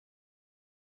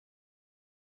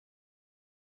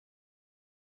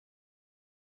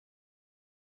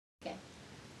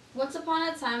Once upon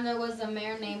a time, there was a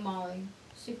mare named Molly.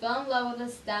 She fell in love with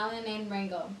a stallion named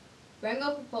Rango.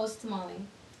 Rango proposed to Molly.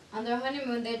 On their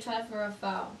honeymoon, they tried for a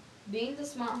foal. Being the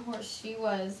smart horse she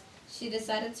was, she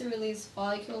decided to release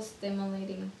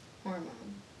follicle-stimulating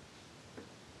hormone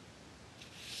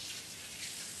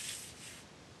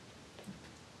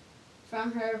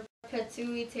from her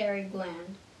pituitary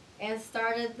gland and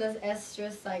started the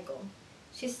estrous cycle.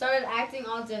 She started acting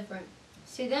all different.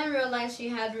 She then realized she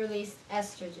had released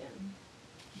estrogen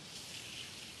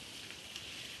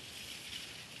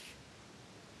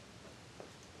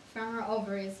from her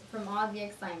ovaries from all the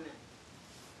excitement.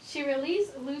 She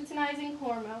released luteinizing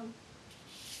hormone,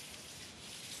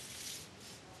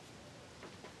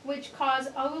 which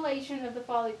caused ovulation of the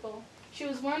follicle. She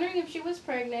was wondering if she was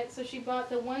pregnant, so she bought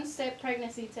the one-step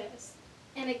pregnancy test,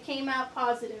 and it came out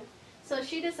positive. So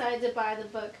she decided to buy the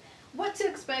book, What to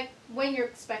Expect When You're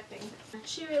Expecting.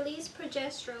 She released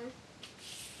progesterone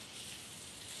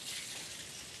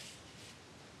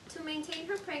to maintain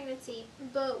her pregnancy,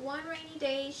 but one rainy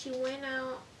day she went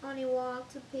out on a walk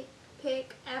to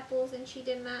pick apples and she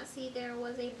did not see there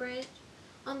was a branch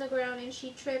on the ground and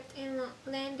she tripped and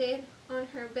landed on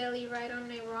her belly right on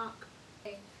a rock.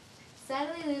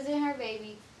 Sadly losing her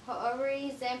baby, her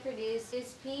ovaries then produced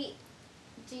PGF2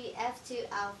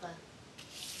 alpha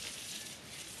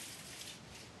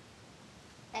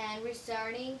and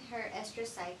restarting her estrous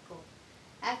cycle.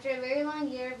 After a very long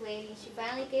year of waiting, she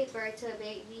finally gave birth to a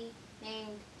baby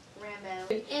named Rambo.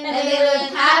 And they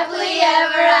lived happily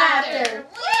ever after.